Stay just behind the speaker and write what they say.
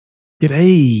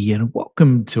G'day, and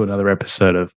welcome to another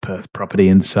episode of Perth Property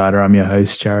Insider. I'm your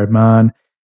host, Jared Mann,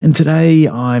 and today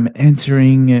I'm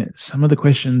answering some of the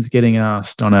questions getting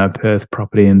asked on our Perth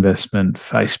Property Investment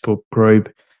Facebook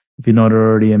group. If you're not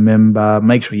already a member,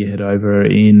 make sure you head over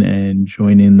in and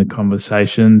join in the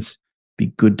conversations.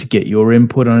 Be good to get your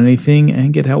input on anything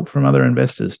and get help from other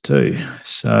investors too.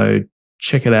 So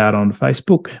check it out on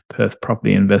Facebook, Perth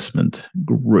Property Investment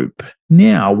Group.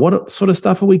 Now, what sort of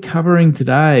stuff are we covering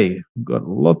today? We've got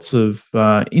lots of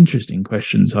interesting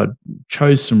questions. I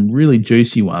chose some really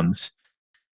juicy ones,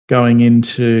 going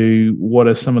into what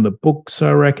are some of the books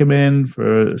I recommend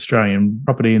for Australian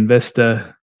property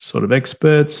investor sort of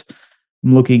experts.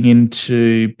 I'm looking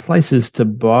into places to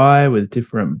buy with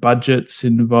different budgets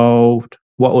involved.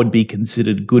 What would be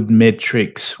considered good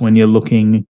metrics when you're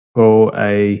looking for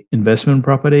a investment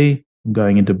property? I'm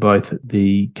going into both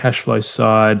the cash flow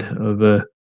side of a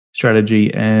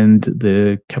strategy and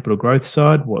the capital growth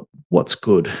side. What's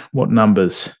good? What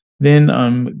numbers? Then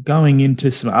I'm going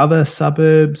into some other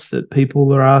suburbs that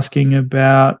people are asking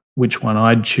about, which one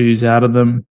I'd choose out of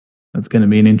them. That's going to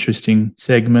be an interesting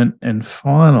segment. And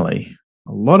finally,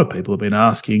 a lot of people have been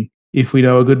asking if we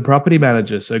know a good property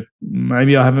manager. So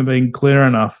maybe I haven't been clear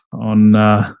enough on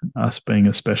us being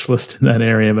a specialist in that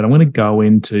area, but I'm going to go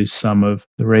into some of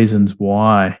the reasons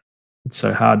why it's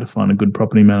so hard to find a good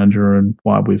property manager and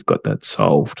why we've got that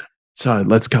solved. So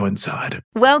let's go inside.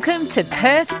 Welcome to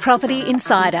Perth Property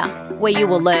Insider, where you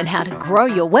will learn how to grow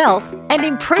your wealth and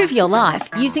improve your life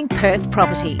using Perth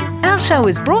property. Our show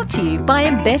is brought to you by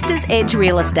Investors Edge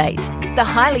Real Estate, the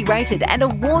highly rated and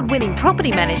award-winning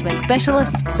property management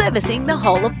specialists servicing the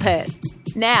whole of Perth.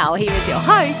 Now, here is your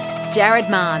host, Jared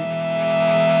Mann.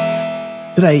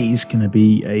 Today is going to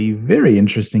be a very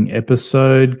interesting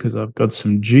episode because I've got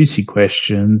some juicy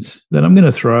questions that I'm going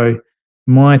to throw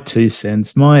my 2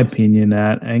 cents, my opinion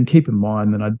at, and keep in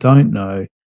mind that I don't know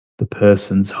the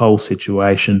person's whole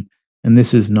situation. And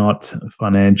this is not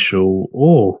financial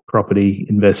or property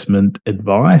investment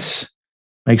advice.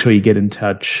 Make sure you get in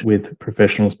touch with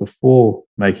professionals before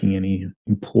making any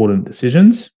important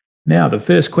decisions. Now, the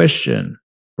first question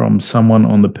from someone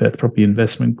on the Perth Property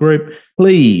Investment Group: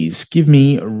 please give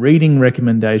me reading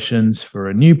recommendations for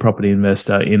a new property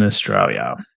investor in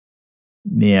Australia.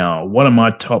 Now, what are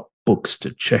my top books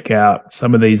to check out?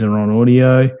 Some of these are on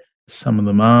audio, some of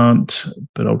them aren't,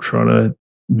 but I'll try to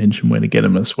mention where to get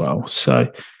them as well. So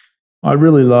I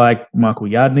really like Michael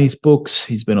Yardney's books.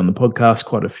 He's been on the podcast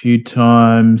quite a few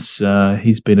times.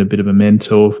 He's been a bit of a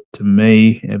mentor to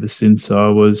me ever since I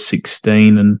was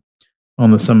 16 and on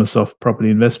the Summersoft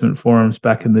property investment forums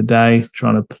back in the day,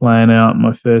 trying to plan out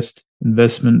my first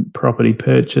investment property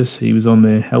purchase. He was on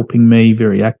there helping me,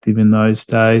 very active in those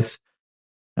days.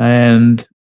 And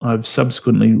I've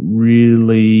subsequently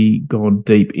really gone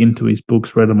deep into his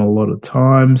books, read them a lot of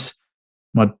times.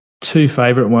 My 2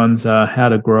 favorite ones are How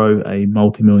to Grow a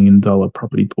Multi-Million-Dollar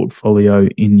Property Portfolio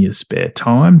in Your Spare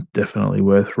Time. Definitely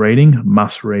worth reading.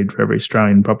 Must read for every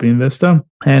Australian property investor.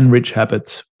 And Rich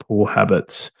Habits, Poor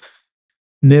Habits.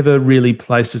 Never really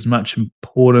placed as much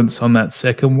importance on that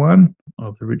second one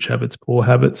of the Rich Habits, Poor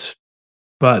Habits.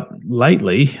 But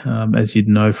lately, as you'd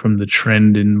know from the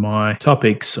trend in my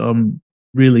topics, I'm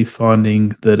really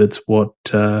finding that it's what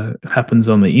happens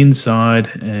on the inside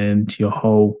and your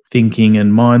whole thinking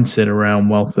and mindset around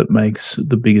wealth that makes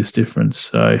the biggest difference.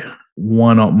 So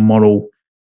why not model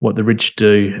what the rich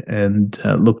do and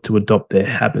look to adopt their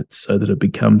habits so that it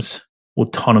becomes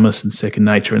autonomous and second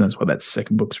nature? And that's why that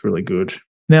second book's really good.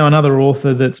 Now, another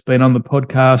author that's been on the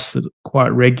podcast that quite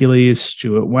regularly is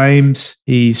Stuart Waimes.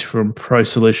 He's from Pro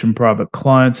Solution Private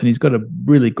Clients, and he's got a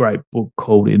really great book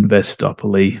called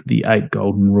Investopoly, The 8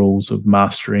 Golden Rules of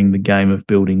Mastering the Game of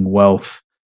Building Wealth.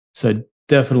 So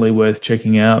definitely worth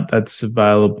checking out. That's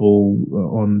available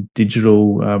on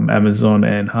digital, Amazon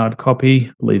and hard copy.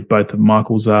 I believe both of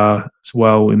Michael's are as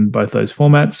well in both those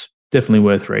formats. Definitely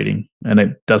worth reading. And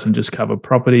it doesn't just cover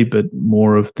property, but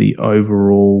more of the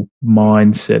overall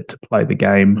mindset to play the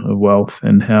game of wealth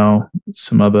and how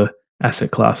some other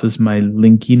asset classes may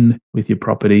link in with your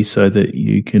property so that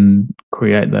you can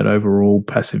create that overall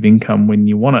passive income when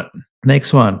you want it.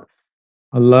 Next one.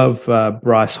 I love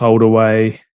Bryce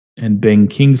Holdaway and Ben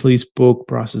Kingsley's book.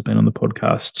 Bryce has been on the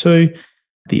podcast too.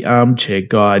 The Armchair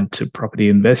Guide to Property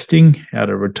Investing, How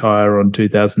to Retire on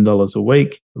 $2,000 a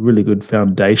Week. A really good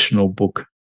foundational book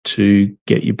to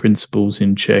get your principles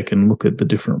in check and look at the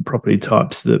different property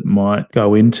types that might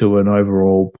go into an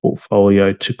overall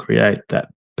portfolio to create that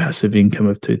passive income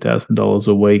of $2,000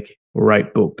 a week.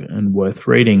 Great book and worth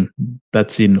reading.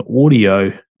 That's in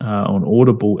audio on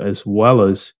Audible as well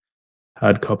as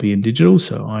hard copy and digital.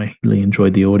 So I really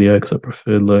enjoyed the audio because I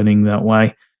prefer learning that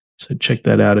way. So check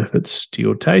that out if it's to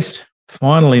your taste.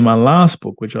 Finally, my last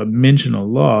book, which I mention a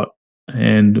lot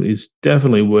and is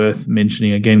definitely worth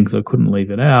mentioning again because I couldn't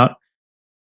leave it out,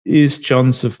 is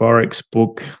John Safaric's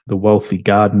book, The Wealthy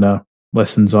Gardener,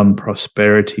 Lessons on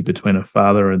Prosperity Between a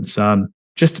Father and Son.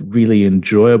 Just a really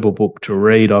enjoyable book to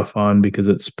read, I find, because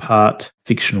it's part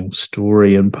fictional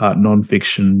story and part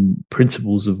non-fiction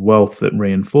principles of wealth that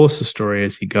reinforce the story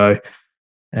as you go.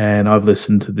 And I've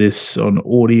listened to this on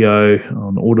audio,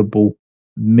 on Audible,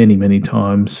 many, many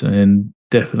times, and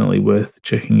definitely worth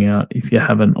checking out if you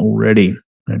haven't already. I'm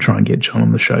going to try and get John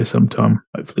on the show sometime.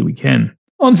 Hopefully we can.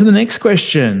 On to the next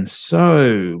question.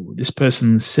 So this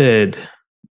person said,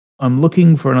 I'm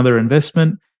looking for another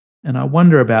investment and I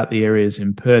wonder about the areas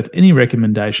in Perth. Any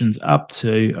recommendations up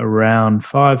to around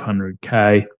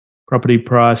 500K property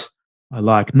price? I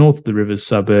like north of the rivers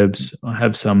suburbs. I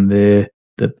have some there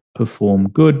that perform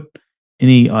good.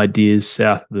 Any ideas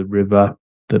south of the river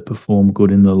that perform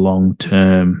good in the long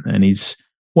term? And he's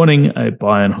wanting a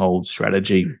buy and hold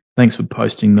strategy. Thanks for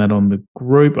posting that on the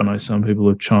group. I know some people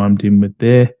have chimed in with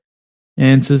their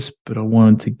answers, but I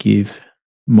wanted to give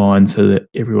mine so that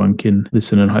everyone can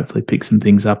listen and hopefully pick some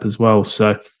things up as well.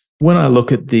 So when I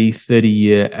look at the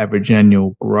 30-year average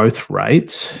annual growth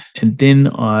rates, and then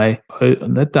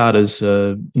that data's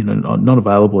not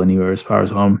available anywhere as far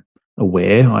as I'm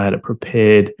aware. I had it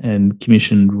prepared and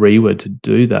commissioned REWA to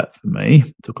do that for me.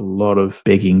 It took a lot of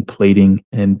begging, pleading,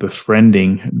 and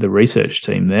befriending the research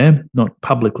team there. Not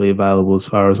publicly available as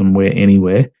far as I'm aware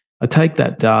anywhere. I take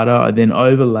that data, I then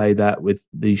overlay that with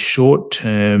the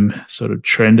short-term sort of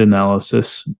trend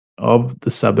analysis of the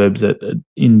suburbs at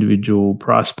individual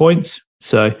price points.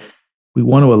 So we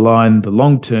want to align the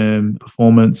long-term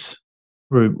performance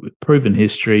with proven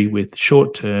history with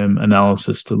short-term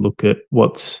analysis to look at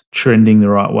what's trending the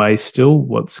right way still,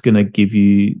 what's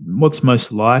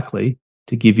most likely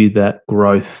to give you that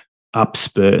growth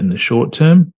upspurt in the short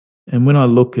term. And when I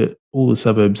look at all the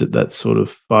suburbs at that sort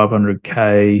of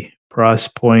 500K price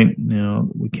point, now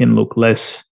we can look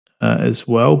less as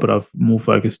well, but I've more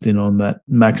focused in on that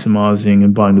maximizing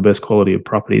and buying the best quality of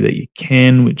property that you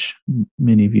can, which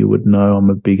many of you would know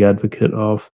I'm a big advocate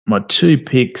of. My two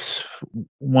picks,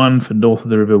 one for north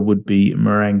of the river would be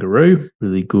Marangaroo,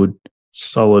 really good,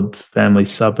 solid family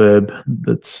suburb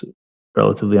that's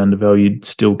relatively undervalued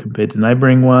still compared to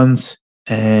neighbouring ones,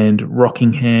 and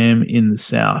Rockingham in the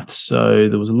south. So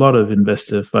there was a lot of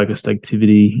investor-focused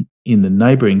activity in the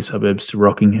neighbouring suburbs to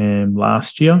Rockingham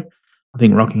last year. I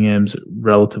think Rockingham's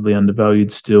relatively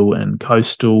undervalued still and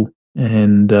coastal,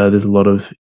 and there's a lot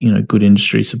of good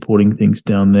industry supporting things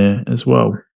down there as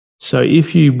well. So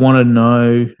if you want to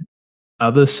know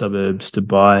other suburbs to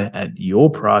buy at your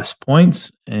price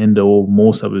points and or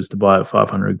more suburbs to buy at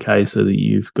 500K so that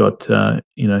you've got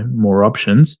more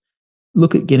options,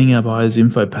 look at getting our buyer's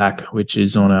info pack, which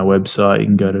is on our website. You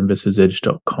can go to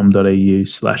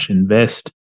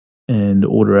investorsedge.com.au/invest and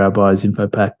order our buyer's info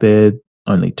pack there.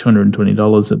 Only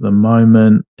 $220 at the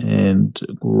moment, and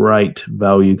great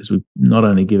value because we not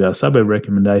only give our suburb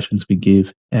recommendations, we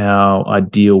give our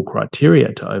ideal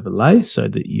criteria to overlay so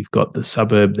that you've got the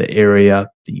suburb, the area,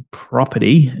 the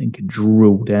property, and can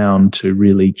drill down to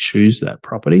really choose that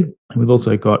property. And we've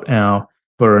also got our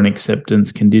foreign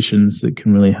acceptance conditions that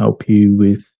can really help you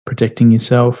with protecting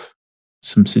yourself.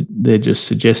 They're just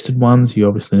suggested ones. You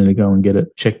obviously need to go and get it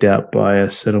checked out by a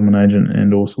settlement agent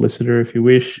and or solicitor if you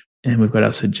wish. And we've got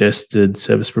our suggested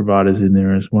service providers in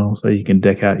there as well, so you can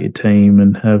deck out your team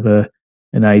and have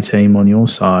an A team on your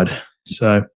side.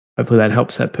 So hopefully that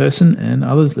helps that person and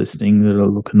others listening that are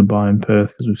looking to buy in Perth,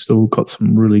 because we've still got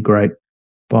some really great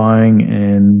buying.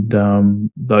 And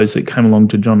those that came along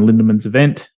to John Lindeman's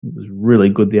event, it was really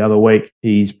good the other week.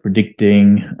 He's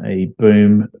predicting a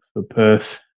boom for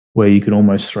Perth where you can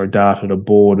almost throw dart at a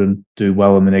board and do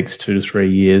well in the next 2 to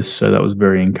 3 years. So that was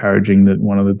very encouraging that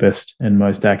one of the best and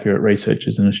most accurate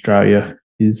researchers in Australia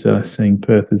is seeing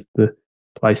Perth as the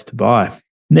place to buy.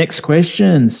 Next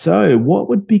question. So what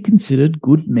would be considered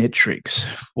good metrics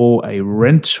for a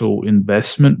rental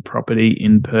investment property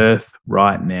in Perth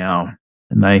right now?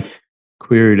 And they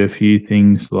queried a few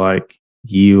things like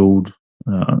yield,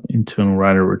 internal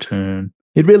rate of return.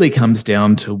 It really comes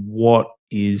down to what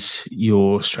is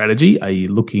your strategy. Are you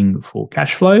looking for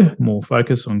cash flow, more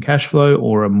focus on cash flow,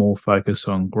 or a more focus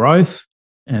on growth?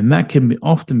 And that can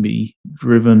often be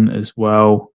driven as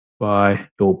well by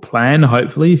your plan,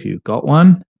 hopefully, if you've got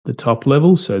one, the top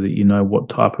level, so that you know what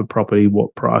type of property,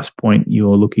 what price point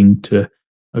you're looking to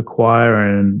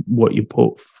acquire and what your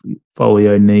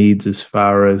portfolio needs as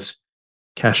far as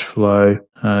cash flow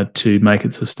to make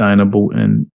it sustainable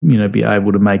and, be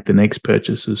able to make the next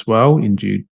purchase as well in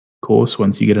due course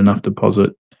once you get enough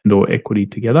deposit and or equity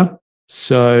together.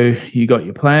 So you got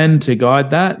your plan to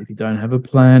guide that. If you don't have a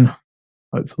plan,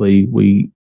 hopefully we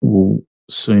will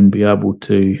soon be able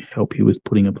to help you with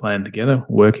putting a plan together,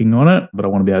 working on it. But I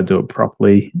want to be able to do it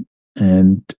properly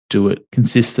and do it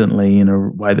consistently in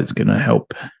a way that's going to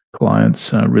help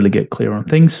clients really get clear on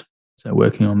things. So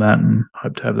working on that and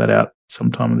hope to have that out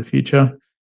sometime in the future.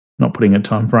 Not putting a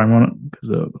time frame on it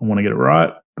because I want to get it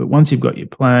right. But once you've got your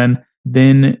plan,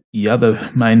 then the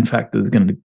other main factor that's going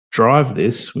to drive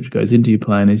this, which goes into your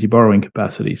plan, is your borrowing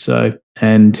capacity. So,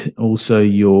 and also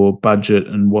your budget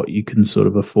and what you can sort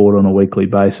of afford on a weekly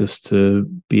basis to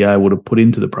be able to put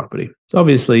into the property. So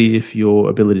obviously, if your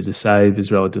ability to save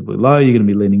is relatively low, you're going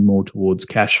to be leaning more towards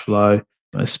cash flow,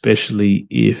 especially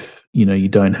if, you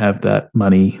don't have that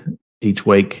money each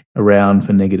week around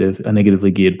for a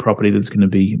negatively geared property that's going to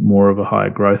be more of a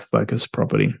higher growth focused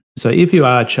property. So if you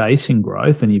are chasing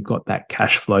growth and you've got that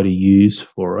cash flow to use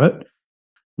for it,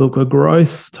 look, a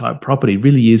growth type property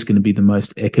really is going to be the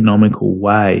most economical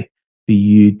way for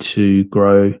you to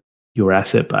grow your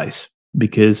asset base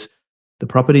because the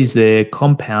property's there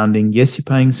compounding. Yes, you're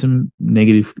paying you're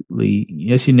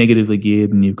negatively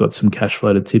geared and you've got some cash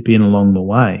flow to tip in along the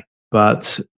way,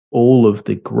 but all of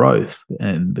the growth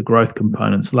and the growth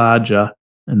component's larger,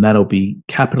 and that'll be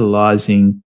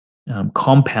capitalizing,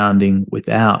 compounding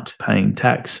without paying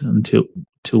tax until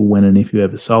when and if you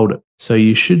ever sold it. So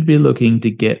you should be looking to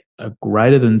get a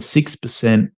greater than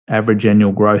 6% average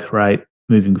annual growth rate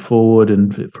moving forward,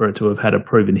 and for it to have had a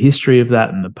proven history of that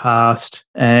in the past.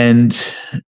 And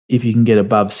if you can get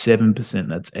above 7%,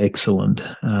 that's excellent,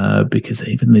 because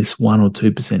even this 1 or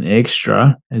 2%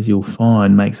 extra, as you'll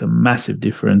find, makes a massive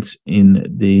difference in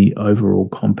the overall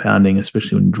compounding,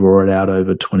 especially when you draw it out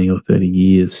over 20 or 30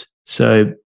 years.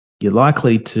 So you're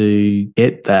likely to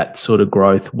get that sort of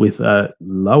growth with a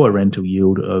lower rental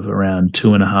yield of around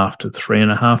 2.5% to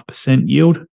 3.5%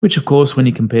 yield, which, of course, when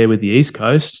you compare with the East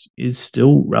Coast, is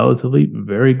still relatively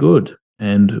very good.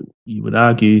 And you would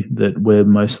argue that we're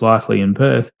most likely in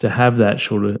Perth to have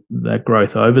that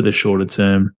growth over the shorter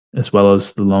term as well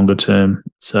as the longer term.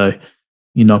 So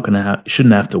you're not going to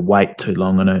shouldn't have to wait too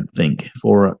long, I don't think,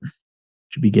 for it. You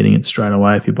should be getting it straight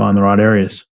away if you're buying the right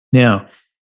areas. Now,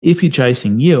 if you're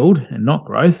chasing yield and not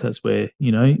growth, that's where,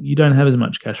 you don't have as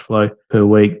much cash flow per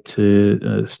week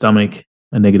to stomach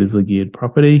a negatively geared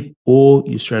property, or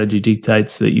your strategy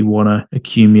dictates that you want to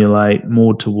accumulate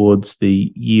more towards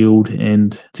the yield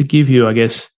and to give you, I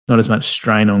guess, not as much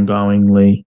strain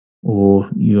ongoingly, or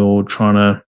you're trying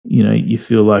to, you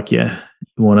feel like, you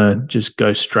want to just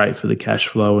go straight for the cash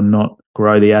flow and not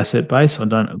grow the asset base. I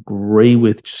don't agree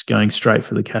with just going straight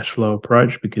for the cash flow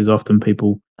approach because often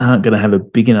people aren't going to have a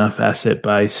big enough asset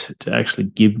base to actually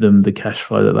give them the cash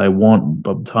flow that they want.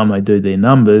 By the time they do their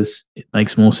numbers, it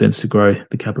makes more sense to grow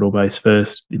the capital base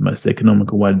first. The most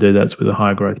economical way to do that is with a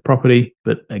high growth property.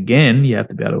 But again, you have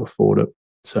to be able to afford it.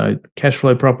 So cash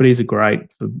flow properties are great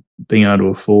for being able to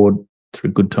afford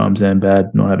through good times and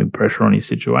bad, not having pressure on your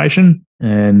situation.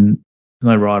 And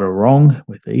there's no right or wrong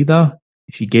with either.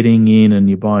 If you're getting in and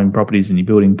you're buying properties and you're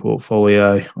building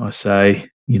portfolio, I say,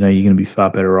 you're going to be far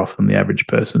better off than the average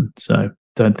person. So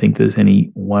don't think there's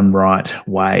any one right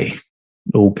way,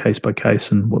 all case by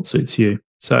case and what suits you.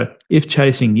 So if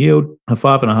chasing yield, a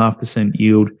 5.5%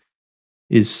 yield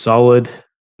is solid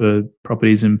for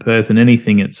properties in Perth, and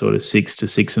anything at sort of 6 to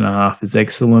 6.5 is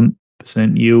excellent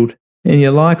 % yield. And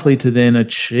you're likely to then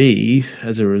achieve,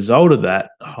 as a result of that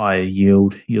higher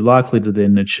yield, you're likely to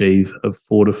then achieve a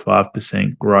 4 to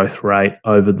 5% growth rate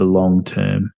over the long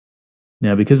term.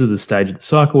 Now, because of the stage of the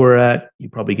cycle we're at,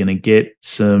 you're probably going to get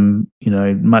some,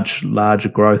 much larger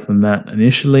growth than that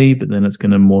initially, but then it's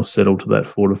going to more settle to that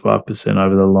 4 to 5%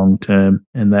 over the long term.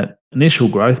 And that initial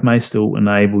growth may still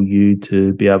enable you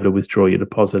to be able to withdraw your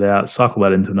deposit out, cycle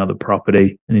that into another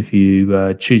property. And if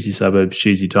you choose your suburbs,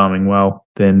 choose your timing well,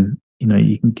 then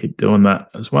you can keep doing that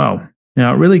as well.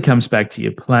 Now, it really comes back to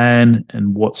your plan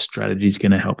and what strategy is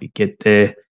going to help you get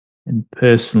there. And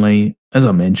personally, as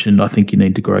I mentioned, I think you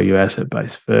need to grow your asset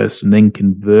base first and then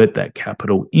convert that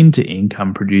capital into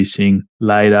income producing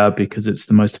later, because it's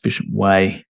the most efficient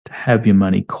way to have your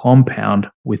money compound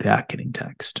without getting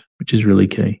taxed, which is really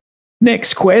key.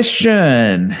 Next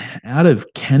question. Out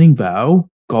of Canning Vale,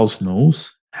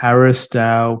 Gosnells,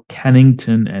 Harrisdale,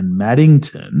 Cannington and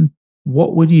Maddington,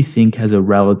 what would you think has a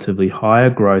relatively higher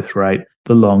growth rate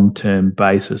for long-term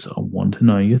basis? I want to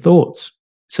know your thoughts.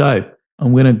 So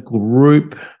I'm going to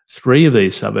group 3 of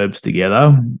these suburbs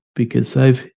together because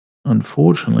they've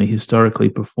unfortunately historically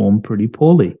performed pretty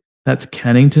poorly. That's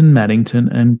Cannington,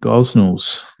 Maddington, and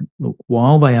Gosnells. Look,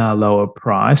 while they are lower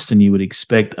priced and you would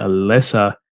expect a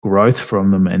lesser growth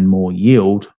from them and more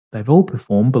yield, they've all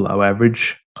performed below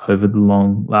average over the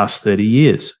last 30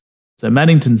 years. So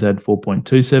Maddington's had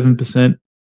 4.27%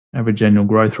 average annual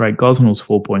growth rate, Gosnells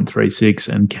 4.36%,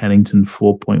 and Cannington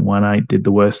 4.18% did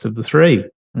the worst of the three.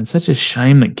 And it's such a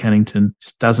shame that Cannington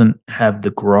just doesn't have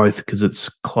the growth because it's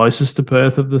closest to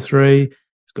Perth of the three.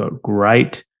 It's got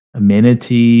great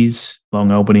amenities,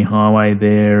 Long Albany Highway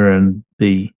there, and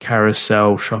the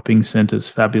Carousel shopping centre is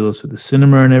fabulous with the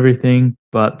cinema and everything.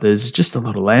 But there's just a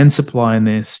lot of land supply in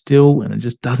there still, and it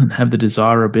just doesn't have the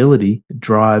desirability that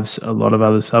drives a lot of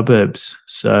other suburbs.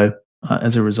 So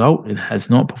as a result, it has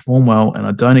not performed well, and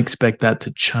I don't expect that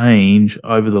to change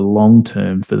over the long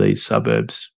term for these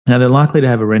suburbs. Now, they're likely to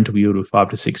have a rental yield of 5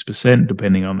 to 6%,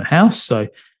 depending on the house. So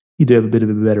you do have a bit of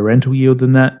a better rental yield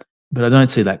than that. But I don't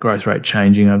see that growth rate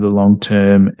changing over the long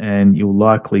term, and you'll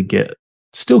likely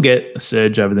still get a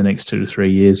surge over the next 2 to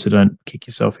 3 years. So don't kick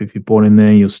yourself if you're born in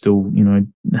there. You'll still,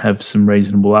 have some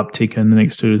reasonable uptick in the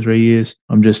next 2 to 3 years.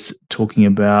 I'm just talking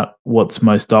about what's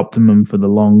most optimum for the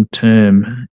long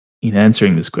term in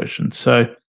answering this question. So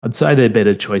I'd say there are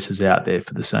better choices out there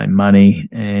for the same money,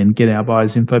 and get our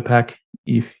buyer's info pack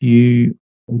if you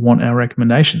want our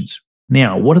recommendations.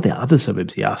 Now, what are the other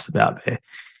suburbs he asked about there?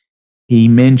 He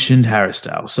mentioned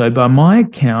Harrisdale. So by my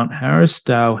account,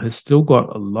 Harrisdale has still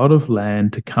got a lot of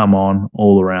land to come on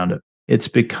all around it. It's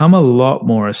become a lot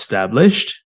more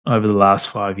established over the last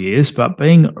 5 years, but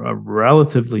being a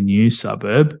relatively new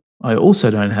suburb, I also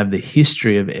don't have the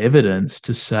history of evidence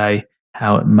to say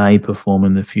how it may perform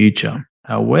in the future.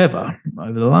 However,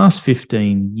 over the last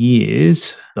 15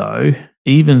 years, though,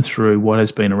 even through what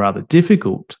has been a rather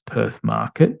difficult Perth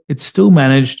market, it's still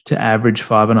managed to average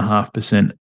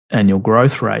 5.5% annual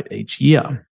growth rate each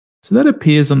year. So that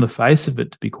appears on the face of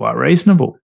it to be quite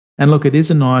reasonable. And look, it is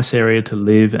a nice area to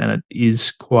live, and it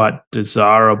is quite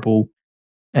desirable.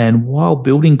 And while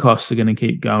building costs are going to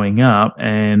keep going up,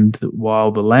 and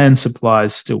while the land supply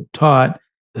is still tight,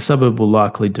 the suburb will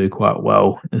likely do quite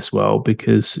well as well,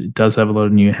 because it does have a lot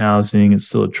of new housing. It's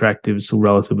still attractive. It's still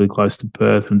relatively close to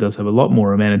Perth, and does have a lot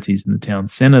more amenities in the town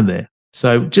centre there.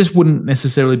 So just wouldn't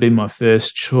necessarily be my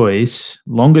first choice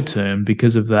longer term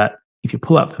because of that. If you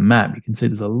pull up the map, you can see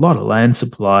there's a lot of land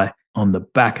supply on the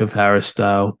back of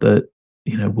Harrisdale that,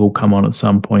 will come on at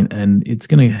some point, and it's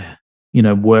going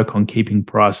to, work on keeping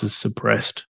prices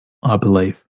suppressed, I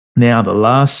believe. Now, the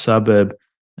last suburb,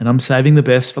 and I'm saving the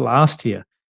best for last here,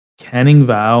 Canning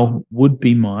Vale would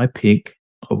be my pick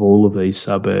of all of these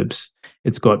suburbs.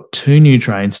 It's got 2 new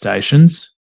train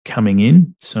stations coming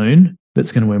in soon.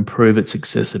 That's going to improve its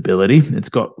accessibility. It's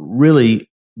got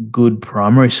really good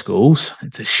primary schools.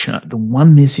 The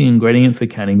one missing ingredient for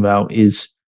Canning Vale is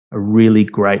a really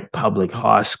great public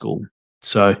high school.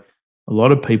 So a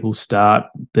lot of people start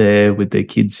there with their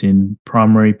kids in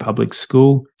primary public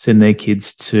school, send their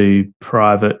kids to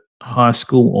private high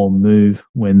school, or move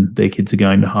when their kids are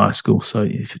going to high school. So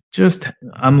if just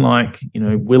unlike,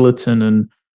 Willetton and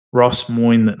Ross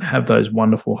Moyne that have those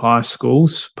wonderful high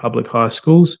schools, public high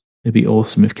schools, it'd be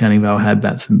awesome if Canning Vale had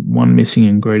that. One missing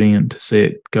ingredient to see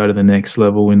it go to the next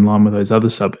level in line with those other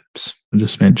suburbs I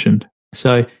just mentioned.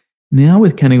 So now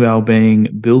with Canning Vale being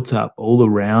built up all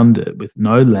around it with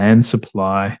no land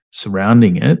supply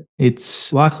surrounding it,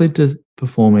 it's likely to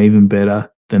perform even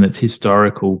better than its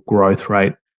historical growth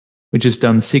rate, which has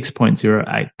done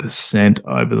 6.08%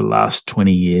 over the last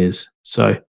 20 years.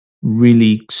 So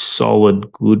really solid,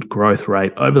 good growth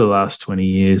rate over the last 20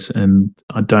 years. And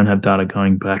I don't have data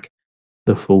going back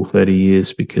the full 30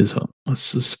 years because I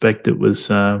suspect it was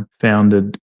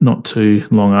founded not too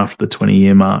long after the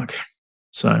 20-year mark.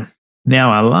 So now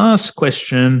our last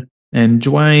question, and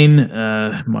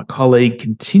Dwayne, my colleague,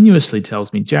 continuously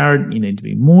tells me, Jared, you need to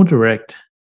be more direct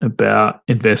about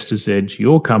Investors Edge,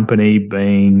 your company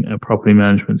being a property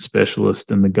management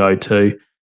specialist and the go-to.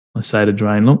 I say to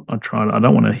Dwayne, look, I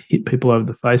don't want to hit people over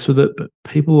the face with it, but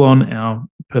people on our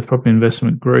Perth Property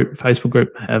Investment Group, Facebook group,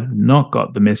 have not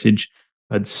got the message.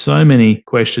 I had so many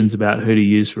questions about who to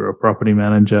use for a property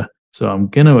manager. So I'm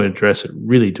going to address it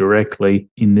really directly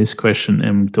in this question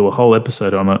and do a whole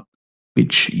episode on it,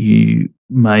 which you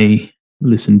may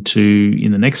listen to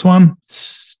in the next one.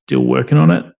 Still working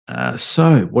on it.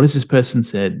 So what has this person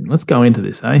said? Let's go into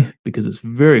this, because it's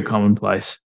very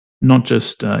commonplace, not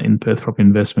just in Perth Property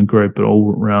Investment Group, but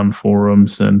all around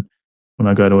forums and when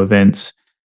I go to events.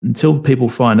 Until people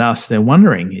find us, they're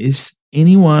wondering, does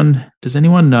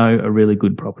anyone know a really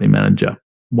good property manager?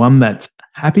 One that's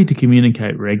happy to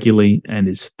communicate regularly and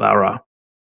is thorough.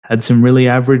 Had some really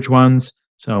average ones,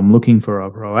 So I'm looking for a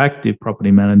proactive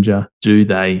property manager. Do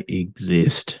they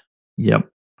exist? Yep.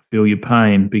 Feel your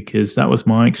pain, because that was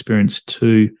my experience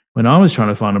too. When I was trying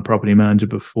to find a property manager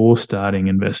before starting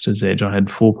Investors Edge, I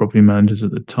had 4 property managers at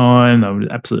the time. They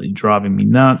were absolutely driving me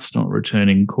nuts, not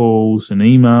returning calls and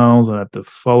emails. I'd have to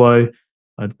follow.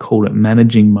 I'd call it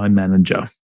managing my manager.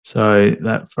 So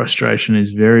that frustration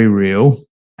is very real.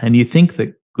 And you think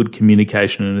that good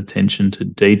communication and attention to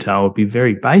detail would be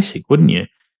very basic, wouldn't you?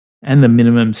 And the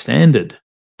minimum standard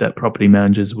that property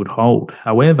managers would hold.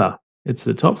 However, it's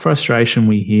the top frustration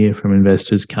we hear from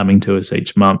investors coming to us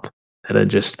each month that are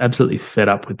just absolutely fed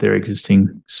up with their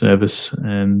existing service.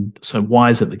 And so why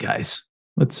is it the case?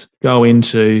 Let's go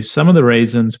into some of the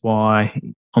reasons why,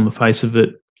 on the face of it,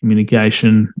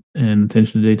 communication and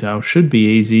attention to detail should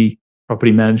be easy.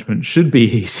 Property management should be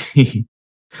easy.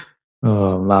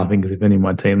 Oh, I'm laughing because if any of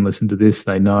my team listen to this,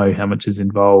 they know how much is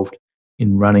involved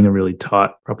in running a really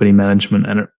tight property management.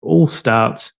 And it all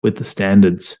starts with the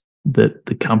standards that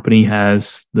the company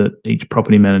has, that each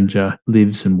property manager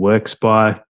lives and works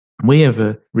by. We have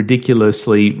a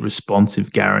ridiculously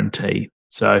responsive guarantee.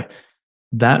 So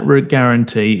that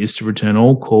guarantee is to return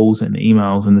all calls and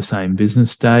emails in the same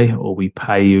business day, or we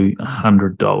pay you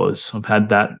 $100. I've had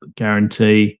that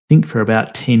guarantee, I think, for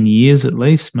about 10 years at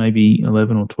least, maybe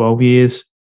 11 or 12 years.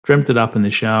 Dreamt it up in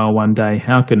the shower one day.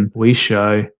 How can we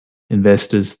show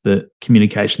investors that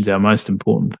communication is our most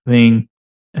important thing?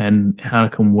 And how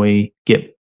can we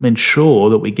ensure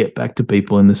that we get back to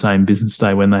people in the same business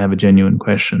day when they have a genuine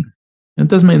question? And it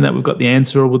doesn't mean that we've got the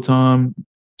answer all the time. It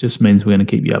just means we're going to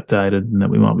keep you updated and that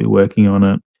we might be working on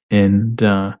it. And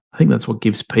I think that's what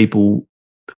gives people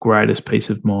the greatest peace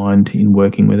of mind in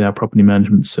working with our property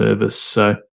management service. So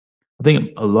I think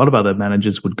a lot of other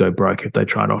managers would go broke if they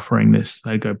tried offering this.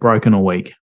 They'd go broke in a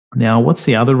week. Now, what's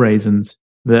the other reasons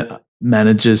that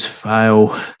managers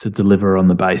fail to deliver on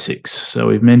the basics? So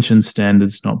we've mentioned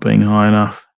standards not being high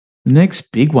enough. The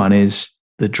next big one is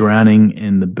the drowning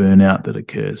and the burnout that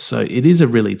occurs. So it is a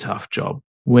really tough job,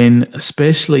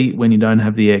 especially when you don't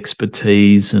have the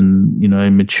expertise and,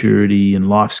 maturity and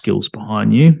life skills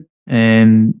behind you.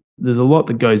 And there's a lot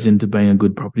that goes into being a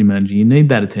good property manager. You need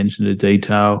that attention to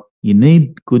detail. You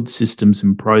need good systems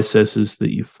and processes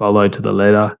that you follow to the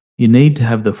letter. You need to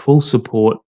have the full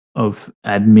support of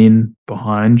admin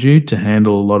behind you to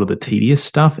handle a lot of the tedious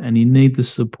stuff. And you need the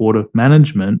support of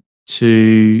management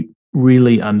to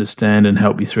really understand and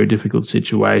help you through difficult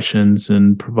situations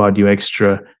and provide you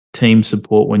extra team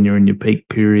support when you're in your peak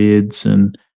periods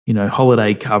and,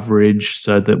 holiday coverage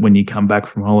so that when you come back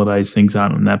from holidays, things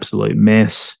aren't an absolute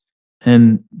mess.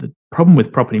 And the problem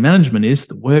with property management is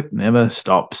the work never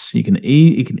stops. You can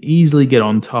easily get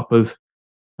on top of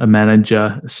a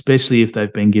manager, especially if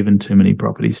they've been given too many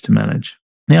properties to manage.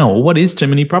 Now, what is too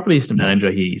many properties to manage,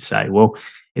 I hear you say? Well,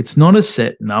 it's not a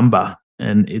set number,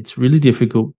 and it's really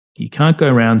difficult. You can't go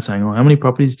around saying, how many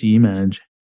properties do you manage?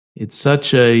 It's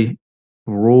such a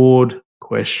broad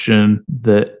question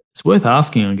that it's worth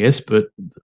asking, I guess, but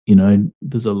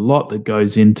there's a lot that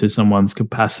goes into someone's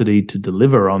capacity to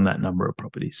deliver on that number of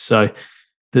properties. So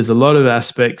there's a lot of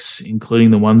aspects,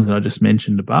 including the ones that I just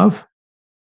mentioned above.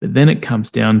 But then it comes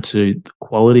down to the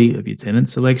quality of your tenant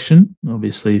selection.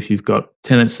 Obviously, if you've got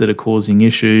tenants that are causing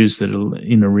issues, that are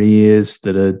in arrears,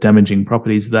 that are damaging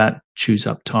properties, that chews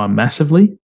up time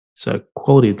massively. So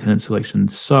quality of tenant selection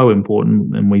is so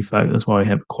important, and that's why we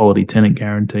have a quality tenant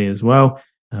guarantee as well,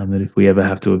 that if we ever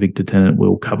have to evict a tenant,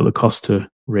 we'll cover the cost to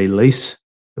release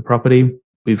the property.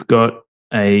 We've got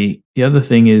the other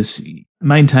thing is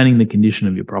maintaining the condition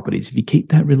of your properties. If you keep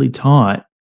that really tight,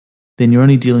 then you're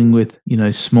only dealing with,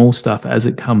 small stuff as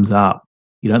it comes up.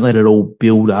 You don't let it all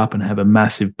build up and have a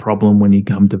massive problem when you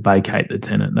come to vacate the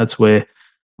tenant. That's where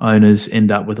owners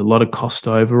end up with a lot of cost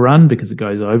overrun because it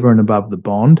goes over and above the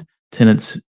bond.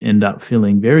 Tenants end up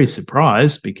feeling very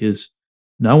surprised because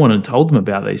no one had told them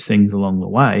about these things along the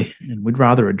way. And we'd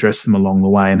rather address them along the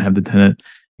way and have the tenant,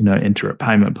 enter a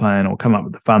payment plan or come up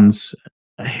with the funds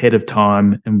ahead of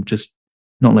time and just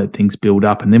not let things build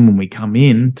up. And then when we come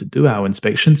in to do our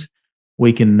inspections,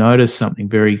 we can notice something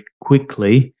very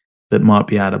quickly that might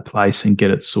be out of place and get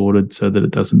it sorted so that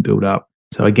it doesn't build up.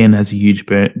 So again, has a huge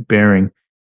bearing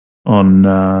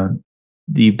on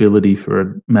the ability for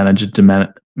a manager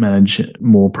to manage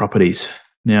more properties.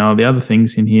 Now, the other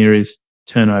things in here is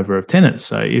turnover of tenants.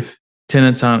 So if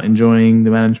tenants aren't enjoying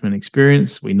the management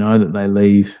experience, we know that they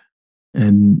leave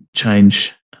and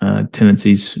change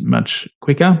tenancies much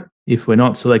quicker. If we're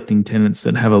not selecting tenants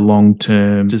that have a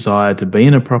long-term desire to be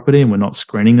in a property and we're not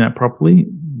screening that properly,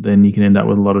 then you can end up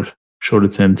with a lot of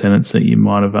shorter-term tenants that you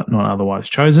might have not otherwise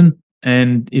chosen.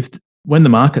 And if when the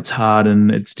market's hard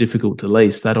and it's difficult to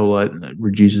lease, that all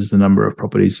reduces the number of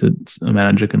properties that a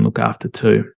manager can look after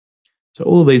too. So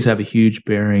all of these have a huge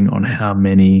bearing on how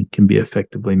many can be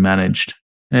effectively managed.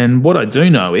 And what I do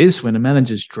know is when a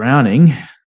manager's drowning,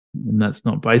 and that's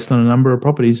not based on a number of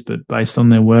properties, but based on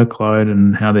their workload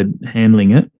and how they're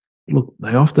handling it, look,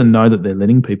 they often know that they're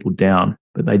letting people down,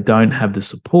 but they don't have the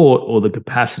support or the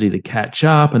capacity to catch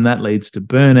up, and that leads to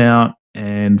burnout.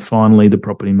 And finally, the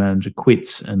property manager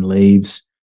quits and leaves.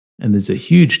 And there's a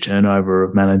huge turnover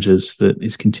of managers that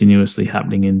is continuously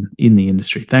happening in the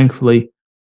industry. Thankfully,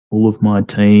 all of my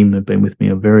team have been with me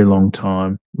a very long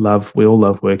time. We all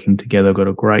love working together, got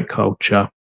a great culture,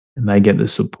 and they get the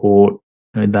support.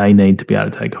 They need to be able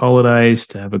to take holidays,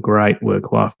 to have a great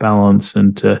work-life balance,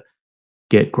 and to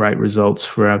get great results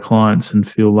for our clients and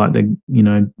feel like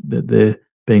that they're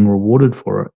being rewarded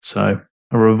for it. So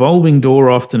a revolving door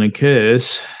often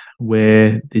occurs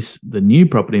where the new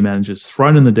property manager is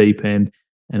thrown in the deep end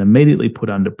and immediately put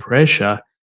under pressure,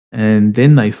 and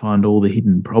then they find all the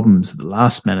hidden problems that the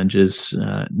last manager's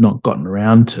not gotten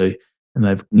around to. And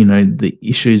they've, the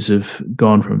issues have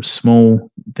gone from small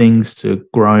things to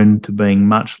grown to being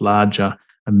much larger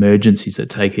emergencies that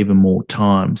take even more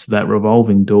time. So that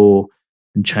revolving door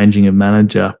and changing of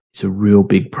manager is a real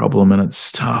big problem, and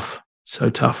it's tough. So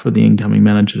tough for the incoming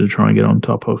manager to try and get on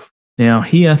top of. Now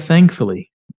here,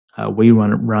 thankfully, we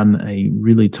run a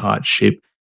really tight ship.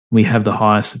 We have the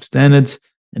highest of standards,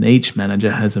 and each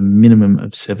manager has a minimum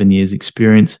of 7 years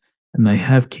experience, and they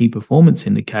have key performance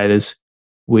indicators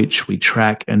which we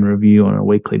track and review on a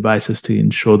weekly basis to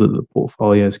ensure that the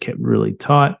portfolio is kept really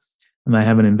tight. And they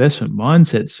have an investment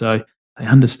mindset, so they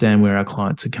understand where our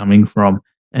clients are coming from,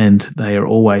 and they are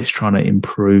always trying to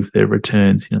improve their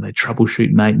returns. They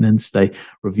troubleshoot maintenance, they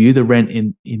review the rent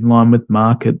in line with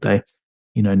market, they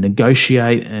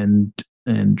negotiate and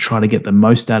try to get the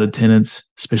most out of tenants,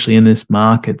 especially in this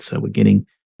market. So we're getting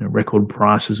record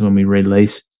prices when we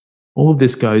release. All of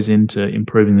this goes into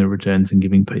improving the returns and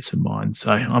giving peace of mind.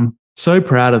 So I'm so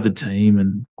proud of the team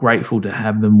and grateful to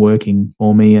have them working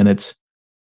for me. And it's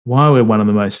why we're one of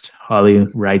the most highly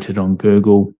rated on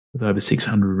Google with over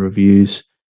 600 reviews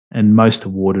and most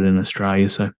awarded in Australia.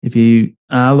 So if you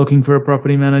are looking for a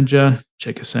property manager,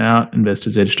 check us out,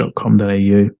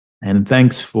 investorsedge.com.au. And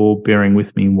thanks for bearing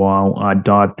with me while I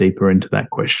dive deeper into that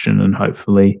question, and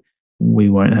hopefully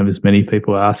we won't have as many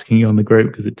people asking on the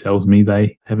group because it tells me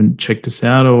they haven't checked us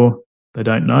out or they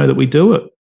don't know that we do it.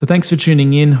 So thanks for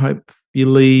tuning in.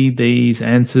 Hopefully these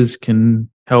answers can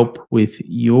help with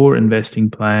your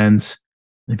investing plans.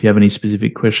 If you have any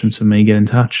specific questions for me, get in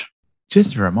touch.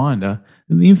 Just a reminder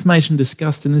that the information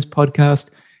discussed in this podcast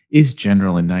is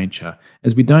general in nature,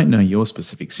 as we don't know your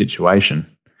specific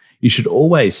situation. You should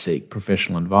always seek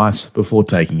professional advice before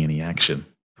taking any action.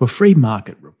 For free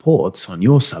market reports on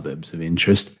your suburbs of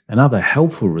interest and other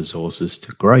helpful resources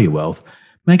to grow your wealth,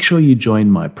 make sure you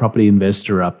join my property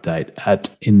investor update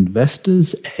at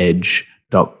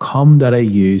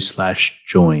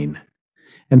investorsedge.com.au/join.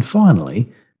 And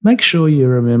finally, make sure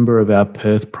you're a member of our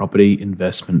Perth Property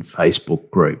Investment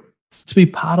Facebook group to be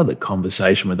part of the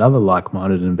conversation with other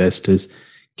like-minded investors,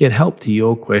 get help to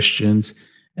your questions,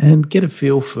 and get a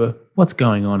feel for what's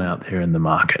going on out there in the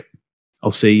market.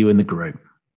 I'll see you in the group.